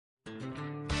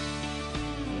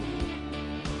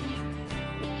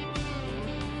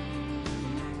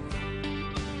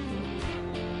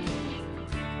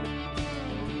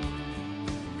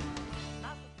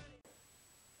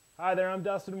Hi there, I'm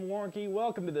Dustin Warncke.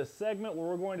 Welcome to this segment where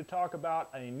we're going to talk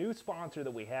about a new sponsor that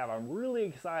we have. I'm really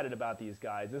excited about these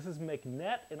guys. This is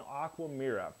McNett and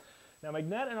Aquamira. Now,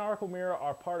 McNett and Aquamira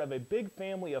are part of a big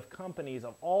family of companies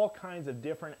of all kinds of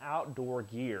different outdoor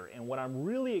gear. And what I'm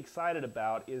really excited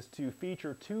about is to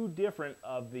feature two different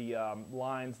of the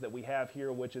lines that we have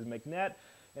here, which is McNett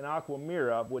and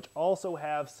Aquamira, which also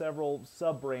have several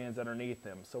sub-brands underneath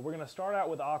them. So we're going to start out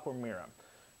with Aquamira.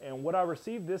 And what I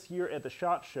received this year at the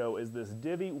SHOT Show is this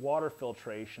Divi water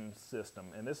filtration system.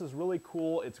 And this is really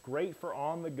cool. It's great for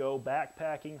on-the-go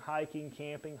backpacking, hiking,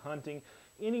 camping, hunting,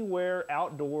 anywhere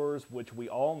outdoors, which we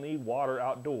all need water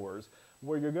outdoors,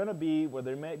 where you're going to be, where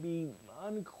there might be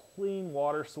unclean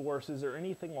water sources or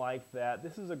anything like that.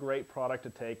 This is a great product to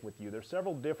take with you. There's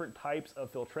several different types of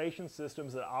filtration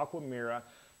systems that Aquamira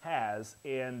has,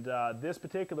 and this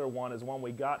particular one is one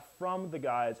we got from the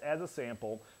guys as a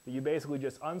sample, that you basically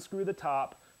just unscrew the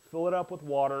top, fill it up with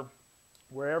water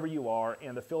wherever you are,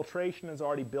 and the filtration is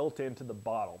already built into the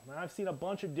bottle. Now, I've seen a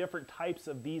bunch of different types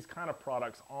of these kind of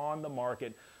products on the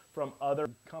market from other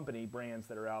company brands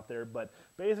that are out there, but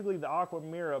basically the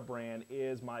Aquamira brand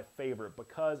is my favorite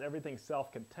because everything's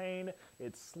self-contained,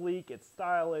 it's sleek, it's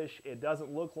stylish, it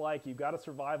doesn't look like you've got a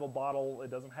survival bottle,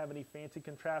 it doesn't have any fancy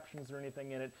contraptions or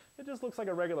anything in it, it just looks like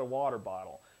a regular water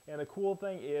bottle. And the cool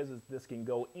thing is this can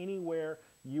go anywhere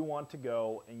you want to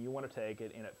go and you want to take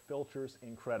it, and it filters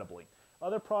incredibly.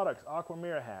 Other products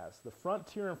Aquamira has, the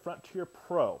Frontier and Frontier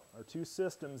Pro are two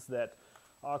systems that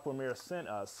Aquamira sent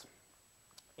us.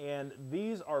 And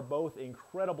these are both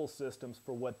incredible systems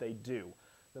for what they do.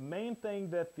 The main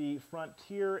thing that the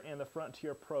Frontier and the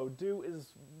Frontier Pro do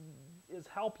is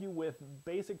help you with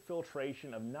basic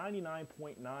filtration of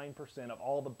 99.9% of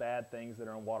all the bad things that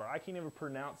are in water. I can't even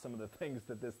pronounce some of the things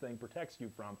that this thing protects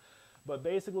you from. But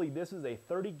basically, this is a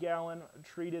 30-gallon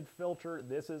treated filter.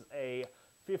 This is a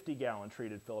 50-gallon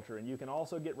treated filter. And you can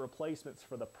also get replacements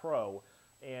for the Pro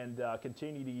and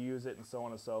continue to use it and so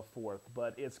on and so forth.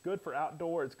 But it's good for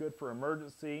outdoor, it's good for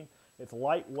emergency, it's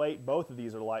lightweight, both of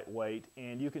these are lightweight,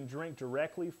 and you can drink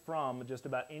directly from just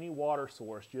about any water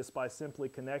source just by simply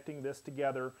connecting this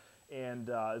together,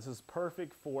 and this is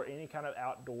perfect for any kind of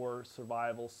outdoor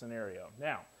survival scenario.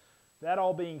 Now, that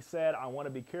all being said, I want to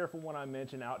be careful when I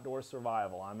mention outdoor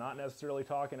survival. I'm not necessarily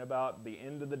talking about the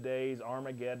end of the days,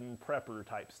 Armageddon, prepper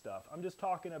type stuff. I'm just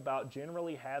talking about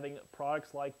generally having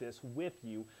products like this with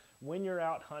you when you're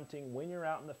out hunting, when you're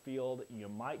out in the field. You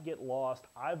might get lost.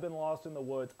 I've been lost in the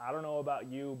woods. I don't know about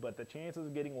you, but the chances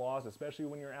of getting lost, especially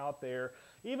when you're out there,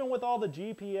 even with all the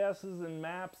GPSs and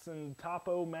maps and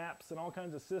topo maps and all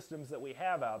kinds of systems that we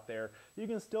have out there, you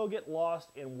can still get lost,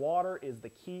 and water is the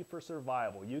key for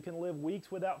survival. You can live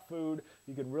weeks without food.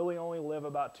 You can really only live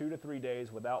about 2 to 3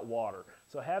 days without water.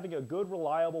 So having a good,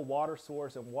 reliable water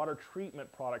source and water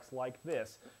treatment products like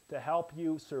this to help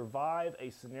you survive a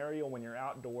scenario when you're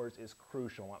outdoors is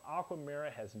crucial, and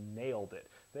Aquamira has nailed it.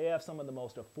 They have some of the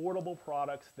most affordable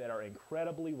products that are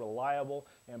incredibly reliable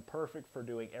and perfect for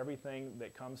doing everything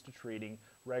that comes to treating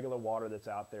regular water that's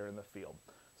out there in the field.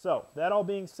 So that all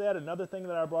being said, another thing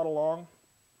that I brought along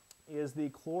is the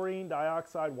chlorine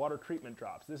dioxide water treatment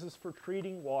drops. This is for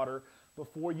treating water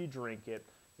before you drink it.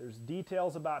 There's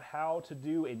details about how to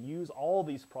do and use all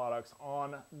these products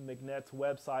on McNett's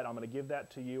website. I'm going to give that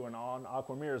to you, and on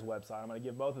Aquamira's website. I'm going to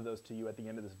give both of those to you at the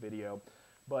end of this video.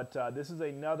 But this is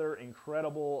another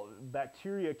incredible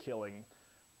bacteria killing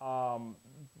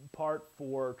part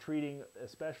for treating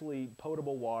especially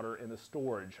potable water and the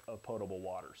storage of potable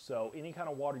water. So any kind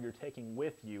of water you're taking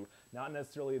with you, not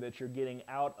necessarily that you're getting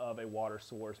out of a water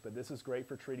source, but this is great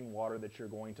for treating water that you're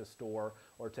going to store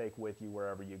or take with you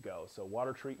wherever you go. So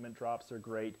water treatment drops are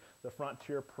great. The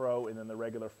Frontier Pro and then the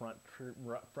regular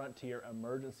Frontier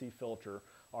Emergency Filter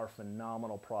are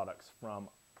phenomenal products from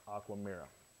Aquamira.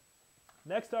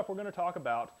 Next up, we're going to talk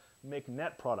about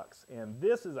McNett products, and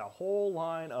this is a whole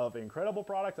line of incredible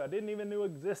products I didn't even know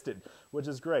existed, which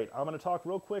is great. I'm going to talk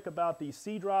real quick about the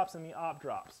Sea Drops and the Op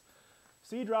Drops.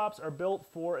 Sea Drops are built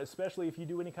for, especially if you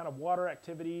do any kind of water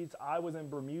activities. I was in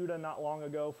Bermuda not long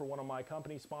ago for one of my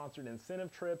company-sponsored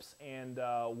incentive trips, and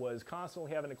was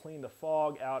constantly having to clean the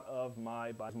fog out of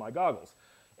my goggles.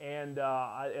 And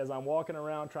as I'm walking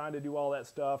around trying to do all that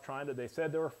stuff, they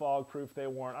said they were fog proof, they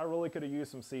weren't. I really could have used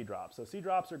some Sea Drops. So Sea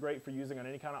Drops are great for using on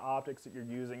any kind of optics that you're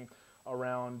using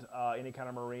around any kind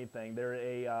of marine thing. They're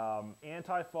a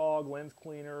anti-fog lens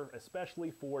cleaner,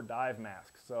 especially for dive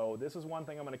masks. So this is one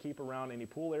thing I'm going to keep around any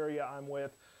pool area I'm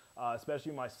with,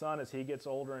 especially my son as he gets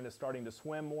older and is starting to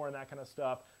swim more and that kind of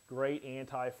stuff. Great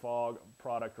anti-fog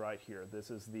product right here. This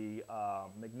is the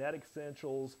McNett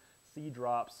Essentials sea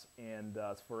drops, and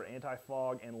it's for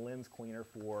anti-fog and lens cleaner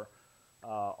for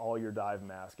all your dive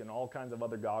mask and all kinds of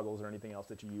other goggles or anything else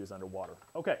that you use underwater.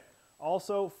 Okay,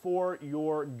 also for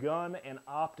your gun and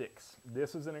optics,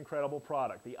 this is an incredible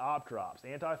product, the Op Drops,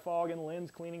 anti-fog and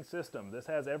lens cleaning system. This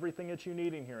has everything that you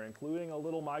need in here, including a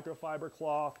little microfiber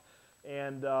cloth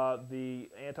and the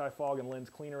anti-fog and lens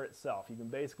cleaner itself. You can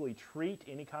basically treat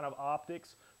any kind of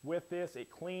optics with this. It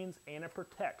cleans and it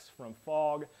protects from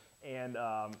fog and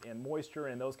moisture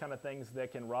and those kind of things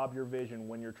that can rob your vision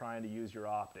when you're trying to use your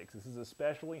optics. This is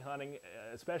especially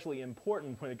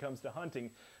important when it comes to hunting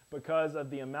because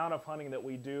of the amount of hunting that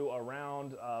we do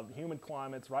around humid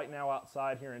climates. Right now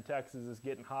outside here in Texas, it's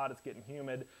getting hot, it's getting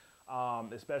humid.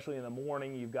 Especially in the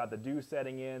morning, you've got the dew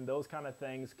setting in. Those kind of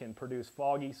things can produce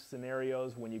foggy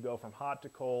scenarios when you go from hot to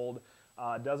cold.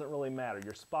 It doesn't really matter.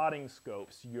 Your spotting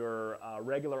scopes, your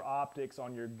regular optics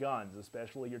on your guns,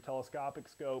 especially your telescopic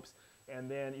scopes,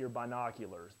 and then your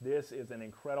binoculars. This is an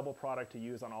incredible product to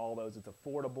use on all those. It's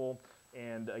affordable,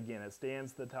 and again, it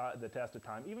stands the test of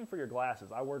time, even for your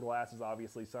glasses. I wear glasses,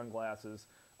 obviously, sunglasses,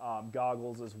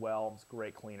 goggles as well. It's a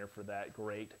great cleaner for that,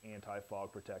 great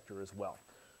anti-fog protector as well.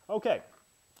 Okay,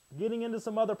 getting into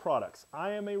some other products.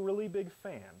 I am a really big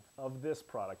fan of this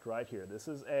product right here. This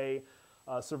is a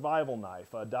survival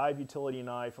knife, a dive utility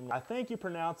knife. I think you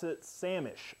pronounce it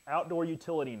Samish, outdoor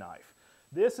utility knife.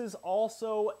 This is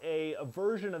also a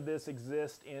version of this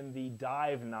exists in the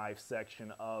dive knife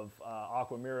section of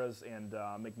Aquamira's and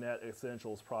McNett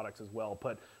Essentials products as well.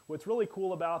 But what's really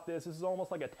cool about this is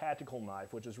almost like a tactical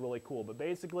knife, which is really cool. But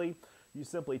basically, you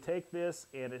simply take this,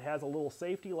 and it has a little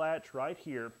safety latch right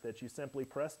here that you simply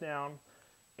press down,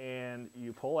 and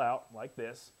you pull out like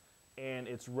this, and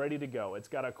it's ready to go. It's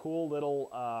got a cool little,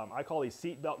 I call these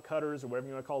seatbelt cutters, or whatever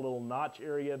you want to call, a little notch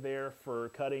area there for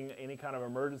cutting any kind of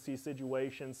emergency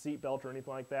situation, seatbelt or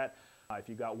anything like that. If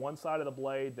you've got one side of the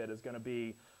blade that is going to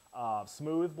be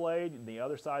smooth blade, and the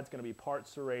other side is going to be part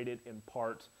serrated and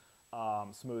part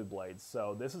smooth blades.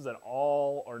 So this is an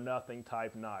all or nothing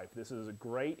type knife. This is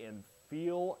great in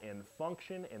feel and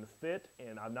function and fit,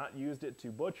 and I've not used it to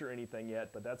butcher anything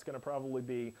yet, but that's going to probably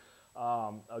be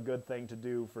a good thing to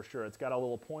do for sure. It's got a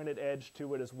little pointed edge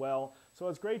to it as well, so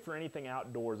it's great for anything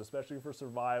outdoors, especially for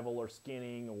survival or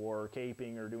skinning or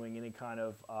caping or doing any kind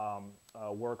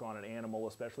of work on an animal,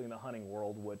 especially in the hunting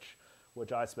world,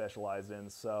 which I specialize in.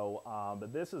 So,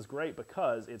 but this is great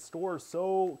because it stores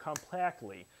so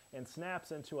compactly and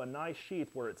snaps into a nice sheath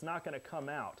where it's not going to come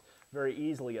out very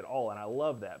easily at all, and I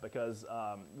love that because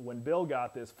when Bill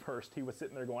got this first, he was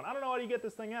sitting there going, I don't know how do you get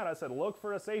this thing out. I said, look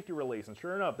for a safety release, and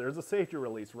sure enough, there's a safety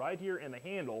release right here in the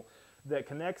handle that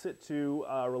connects it to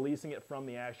releasing it from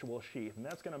the actual sheath, and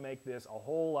that's going to make this a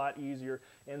whole lot easier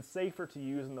and safer to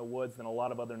use in the woods than a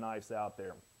lot of other knives out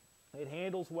there. It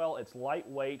handles well, it's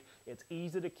lightweight, it's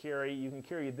easy to carry. You can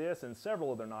carry this and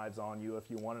several other knives on you if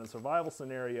you want in a survival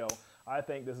scenario. I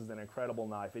think this is an incredible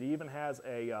knife. It even has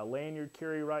a lanyard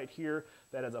carry right here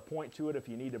that has a point to it if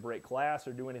you need to break glass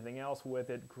or do anything else with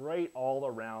it. Great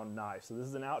all-around knife. So this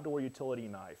is an outdoor utility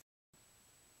knife.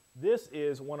 This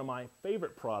is one of my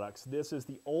favorite products. This is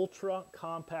the Ultra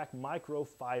Compact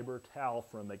Microfiber Towel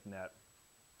from McNett.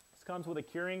 This comes with a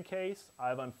carrying case.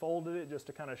 I've unfolded it just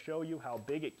to kind of show you how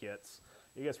big it gets.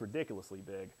 It gets ridiculously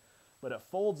big, but it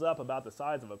folds up about the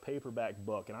size of a paperback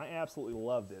book, and I absolutely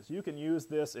love this. You can use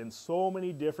this in so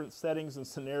many different settings and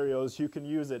scenarios. You can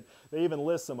use it. They even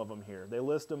list some of them here. They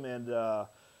list them, and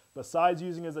besides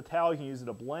using it as a towel, you can use it as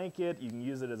a blanket, you can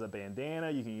use it as a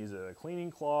bandana, you can use it as a cleaning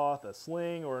cloth, a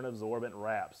sling, or an absorbent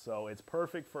wrap. So it's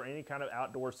perfect for any kind of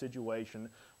outdoor situation,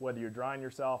 whether you're drying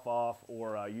yourself off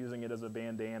or using it as a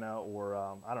bandana or,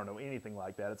 I don't know, anything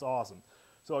like that. It's awesome.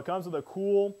 So it comes with a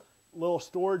cool little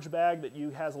storage bag that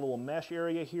has a little mesh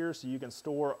area here so you can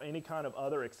store any kind of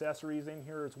other accessories in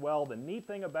here as well. The neat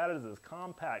thing about it is it's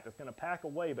compact. It's going to pack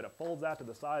away, but it folds out to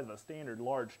the size of a standard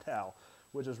large towel,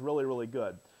 which is really, really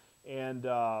good. And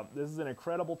this is an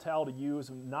incredible towel to use,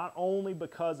 not only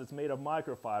because it's made of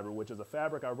microfiber, which is a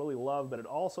fabric I really love, but it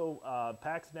also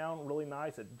packs down really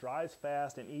nice. It dries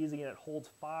fast and easy, and it holds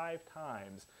 5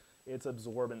 times its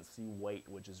absorbency weight,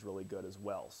 which is really good as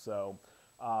well. So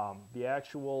the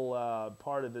actual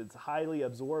part of it's highly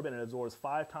absorbent. It absorbs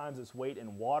 5 times its weight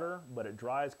in water, but it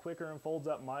dries quicker and folds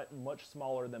up much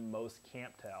smaller than most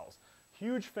camp towels.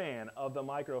 Huge fan of the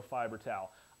microfiber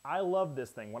towel. I love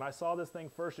this thing. When I saw this thing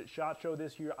first at SHOT Show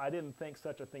this year, I didn't think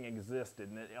such a thing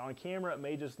existed. And on camera, it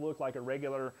may just look like a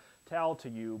regular towel to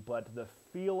you, but the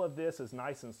feel of this is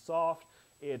nice and soft.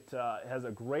 It has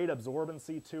a great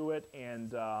absorbency to it,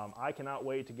 and I cannot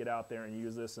wait to get out there and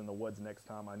use this in the woods next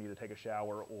time I need to take a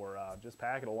shower or just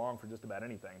pack it along for just about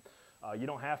anything. You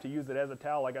don't have to use it as a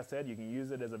towel. Like I said, you can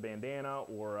use it as a bandana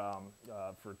or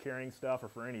for carrying stuff or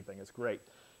for anything. It's great.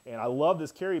 And I love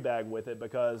this carry bag with it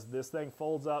because this thing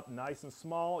folds up nice and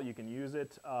small. You can use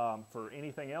it for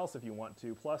anything else if you want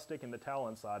to, plus sticking the towel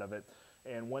inside of it.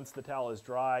 And once the towel is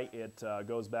dry, it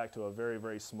goes back to a very,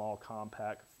 very small,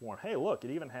 compact form. Hey, look,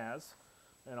 it even has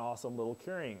an awesome little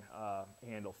carrying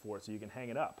handle for it, so you can hang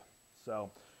it up.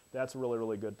 So that's a really,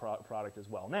 really good product as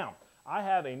well. Now, I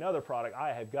have another product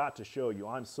I have got to show you.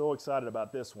 I'm so excited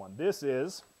about this one. This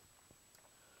is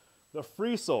the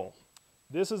Free Sole.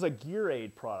 This is a Gear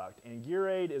Aid product, and Gear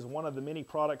Aid is one of the many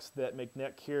products that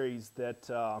McNett carries that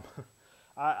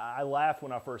I laughed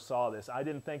when I first saw this. I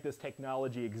didn't think this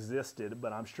technology existed,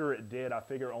 but I'm sure it did. I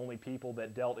figure only people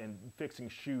that dealt in fixing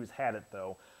shoes had it,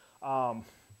 though.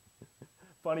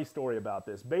 Funny story about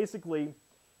this. Basically,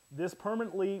 this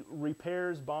permanently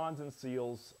repairs, bonds, and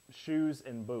seals shoes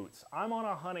and boots. I'm on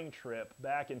a hunting trip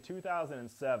back in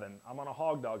 2007. I'm on a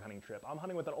hog dog hunting trip. I'm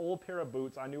hunting with an old pair of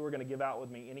boots I knew were going to give out with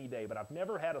me any day, but I've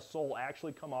never had a sole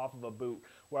actually come off of a boot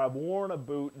where I've worn a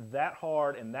boot that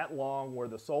hard and that long where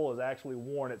the sole has actually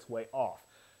worn its way off.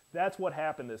 That's what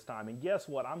happened this time. And guess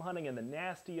what? I'm hunting in the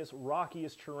nastiest,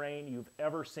 rockiest terrain you've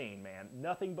ever seen, man.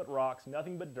 Nothing but rocks,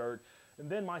 nothing but dirt. And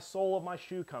then my sole of my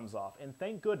shoe comes off. And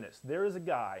thank goodness, there is a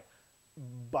guy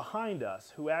behind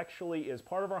us who actually is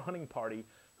part of our hunting party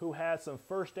who has some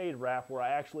first aid wrap where I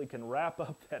actually can wrap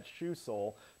up that shoe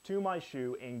sole to my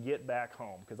shoe and get back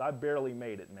home, because I barely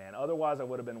made it, man. Otherwise, I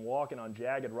would have been walking on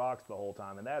jagged rocks the whole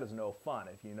time, and that is no fun,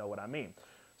 if you know what I mean.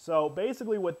 So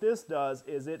basically what this does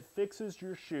is it fixes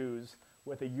your shoes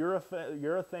with a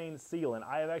urethane sealant.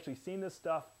 I have actually seen this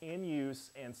stuff in use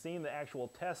and seen the actual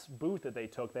test boot that they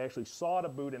took. They actually sawed a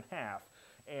boot in half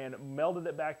and melded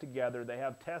it back together. They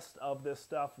have tests of this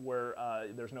stuff where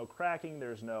there's no cracking,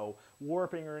 there's no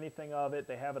warping or anything of it.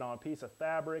 They have it on a piece of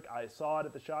fabric. I saw it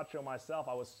at the SHOT Show myself.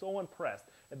 I was so impressed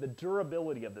at the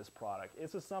durability of this product.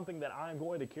 This is something that I'm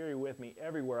going to carry with me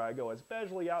everywhere I go,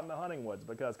 especially out in the hunting woods,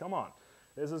 because come on,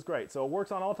 this is great. So it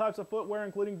works on all types of footwear,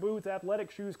 including boots, athletic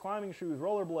shoes, climbing shoes,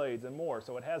 rollerblades, and more.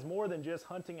 So it has more than just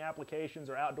hunting applications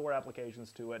or outdoor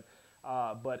applications to it.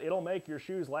 But it'll make your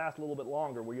shoes last a little bit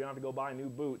longer where you don't have to go buy new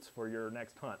boots for your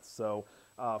next hunt. So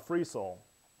Free Sole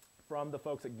from the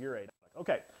folks at Gear Aid.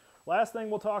 Okay, last thing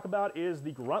we'll talk about is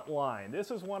the Grunt line.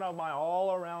 This is one of my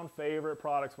all-around favorite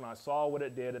products when I saw what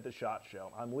it did at the SHOT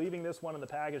Show. I'm leaving this one in the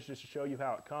package just to show you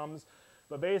how it comes.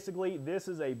 But basically, this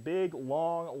is a big,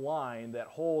 long line that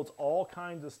holds all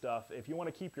kinds of stuff. If you want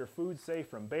to keep your food safe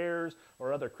from bears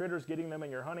or other critters getting them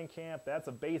in your hunting camp, that's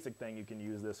a basic thing you can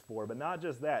use this for. But not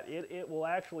just that. It will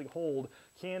actually hold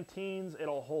canteens,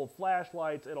 it'll hold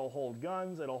flashlights, it'll hold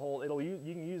guns, you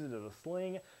can use it as a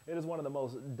sling. It is one of the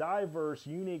most diverse,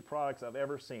 unique products I've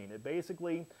ever seen. It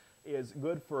basically is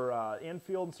good for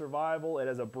infield and survival. It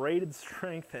has a braided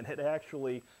strength, and it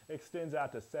actually extends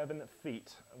out to 7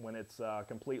 feet when it's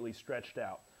completely stretched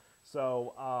out.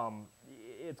 So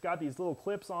it's got these little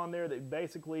clips on there that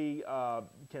basically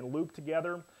can loop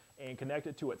together and connect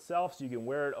it to itself, so you can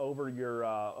wear it over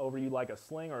you like a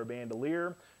sling or a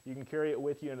bandolier. You can carry it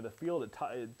with you into the field.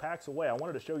 It packs away. I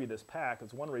wanted to show you this pack.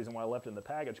 That's one reason why I left it in the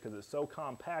package, because it's so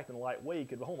compact and lightweight, you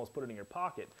could almost put it in your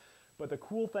pocket. But the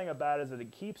cool thing about it is that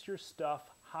it keeps your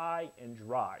stuff high and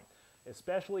dry,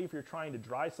 especially if you're trying to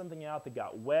dry something out that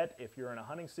got wet, if you're in a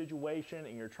hunting situation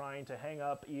and you're trying to hang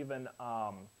up even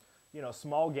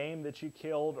small game that you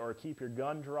killed, or keep your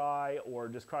gun dry, or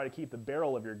just try to keep the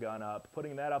barrel of your gun up,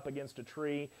 putting that up against a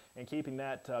tree and keeping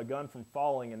that gun from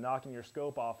falling and knocking your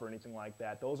scope off or anything like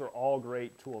that. Those are all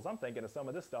great tools. I'm thinking of some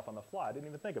of this stuff on the fly. I didn't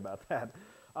even think about that.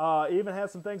 It even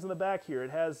has some things in the back here.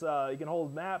 It has, you can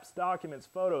hold maps, documents,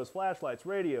 photos, flashlights,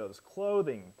 radios,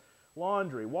 clothing,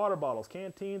 laundry, water bottles,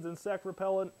 canteens, insect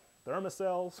repellent,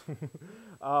 thermocells,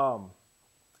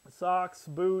 socks,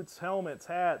 boots, helmets,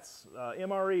 hats,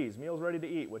 MREs, meals ready to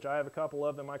eat, which I have a couple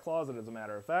of in my closet as a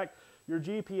matter of fact. Your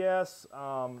GPS,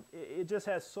 it just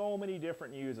has so many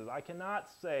different uses. I cannot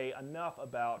say enough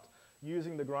about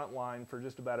using the Grunt line for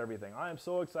just about everything. I am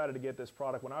so excited to get this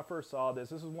product. When I first saw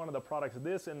this is one of the products,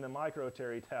 this and the Micro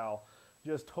Terry towel,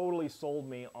 just totally sold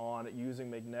me on using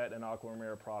McNett and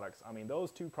Aquamira products. I mean,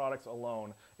 those two products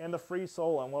alone, and the Free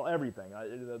Sole, and well, everything,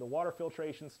 the water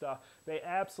filtration stuff, they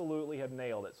absolutely have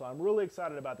nailed it. So I'm really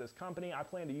excited about this company. I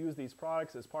plan to use these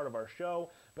products as part of our show,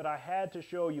 but I had to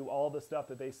show you all the stuff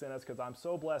that they sent us because I'm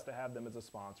so blessed to have them as a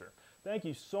sponsor. Thank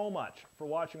you so much for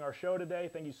watching our show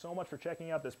today. Thank you so much for checking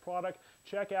out this product.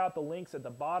 Check out the links at the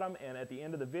bottom and at the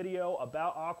end of the video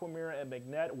about Aquamira and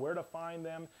McNett, where to find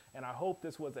them, and I hope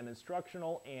this was an instructional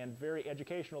and very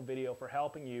educational video for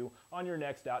helping you on your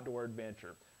next outdoor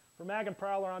adventure. For Mag and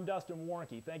Prowler, I'm Dustin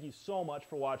Warncke. Thank you so much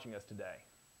for watching us today.